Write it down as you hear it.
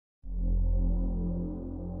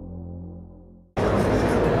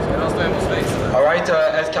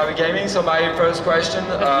Alright, SKW Gaming, so my first question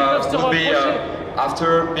would be,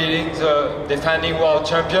 after beating the defending world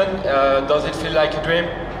champion, does it feel like a dream?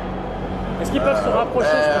 Est-ce qu'ils peuvent se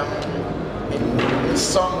rapprocher? In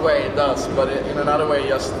some way it does, but in another way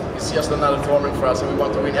it's just another tournament for us, and we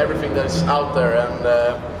want to win everything that is out there, and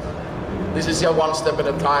this is just one step at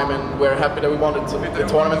a time, and we're happy that we won the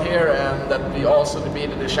tournament here, and that we also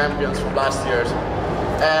defeated the champions from last year.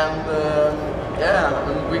 And yeah, I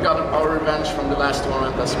mean, we got our revenge from the last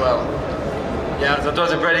tournament as well. Yeah, that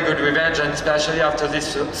was a pretty good revenge, and especially after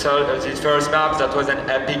this first map, that was an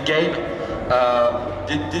epic game.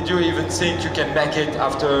 Did you even think you can make it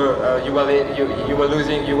after you were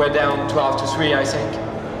losing? You were down 12-3, I think.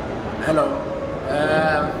 Hello.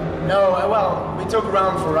 No, well, we took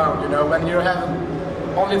round for round. You know, when you have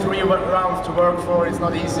only 3 rounds to work for, it's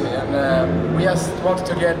not easy, and we just wanted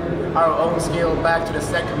to get our own skill back to the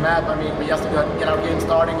second map. I mean, we just get our game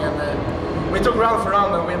starting, and we took round for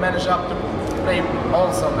round, and we managed up to play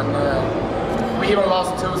awesome, and we even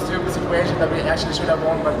lost 2 stupid situations that we actually should have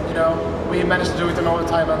won, but you know, we managed to do it in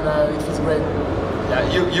overtime, and it was great.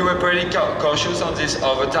 Yeah, you were pretty cautious on this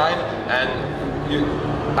overtime, and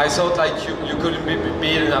I thought like you couldn't be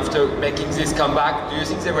beaten after making this comeback. Do you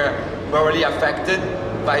think they were morally affected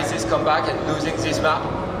by this comeback and losing this map?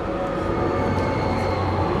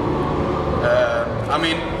 I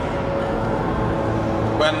mean,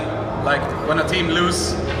 when a team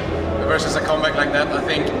loses versus a comeback like that, I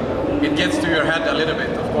think it gets to your head a little bit,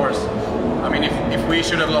 of course. I mean, if we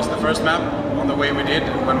should have lost the first map on the way we did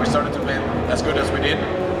when we started to play as good as we did,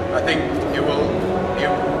 I think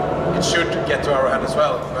it should get to our head as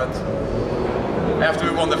well. But after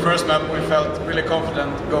we won the first map, we felt really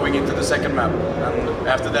confident going into the second map, and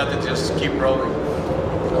after that it just kept rolling.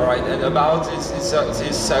 All right, and about these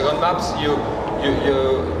second maps,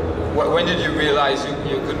 when did you realize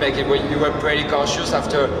you could make it? You were pretty cautious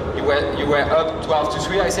after you were up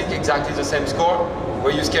 12-3, I think, exactly the same score.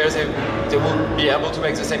 Were you scared they would be able to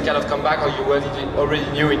make the same kind of comeback, or you already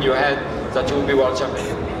knew in your head that you would be world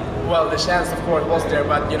champion? Well, the chance, of course, was there,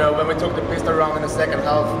 but you know, when we took the pistol round in the second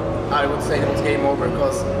half, I would say it was game over,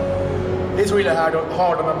 because it's really hard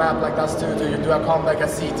on a map like that to do a comeback at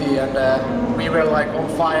CT, and we were like on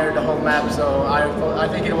fire the whole map, so I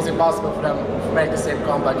think it was impossible for them to make the same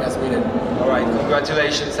comeback as we did. All right,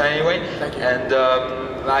 congratulations anyway. Thank you. And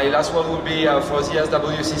my last word would be for the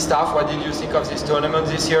ESWC staff. What did you think of this tournament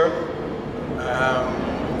this year?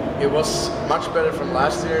 It was much better from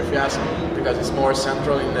last year, if you ask me, because it's more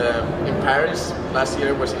central in Paris. Last year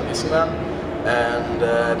it was in Disneyland, and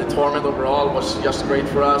the tournament overall was just great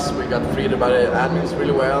for us. We got treated by the admins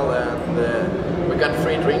really well, and we got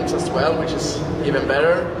free drinks as well, which is even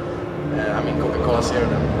better. I mean, Coca-Cola here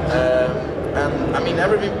then. And I mean,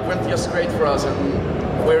 everything went just great for us, and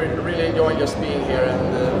we're really enjoying just being here,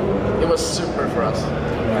 and it was super for us.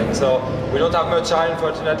 Right, so we don't have much time,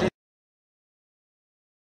 unfortunately.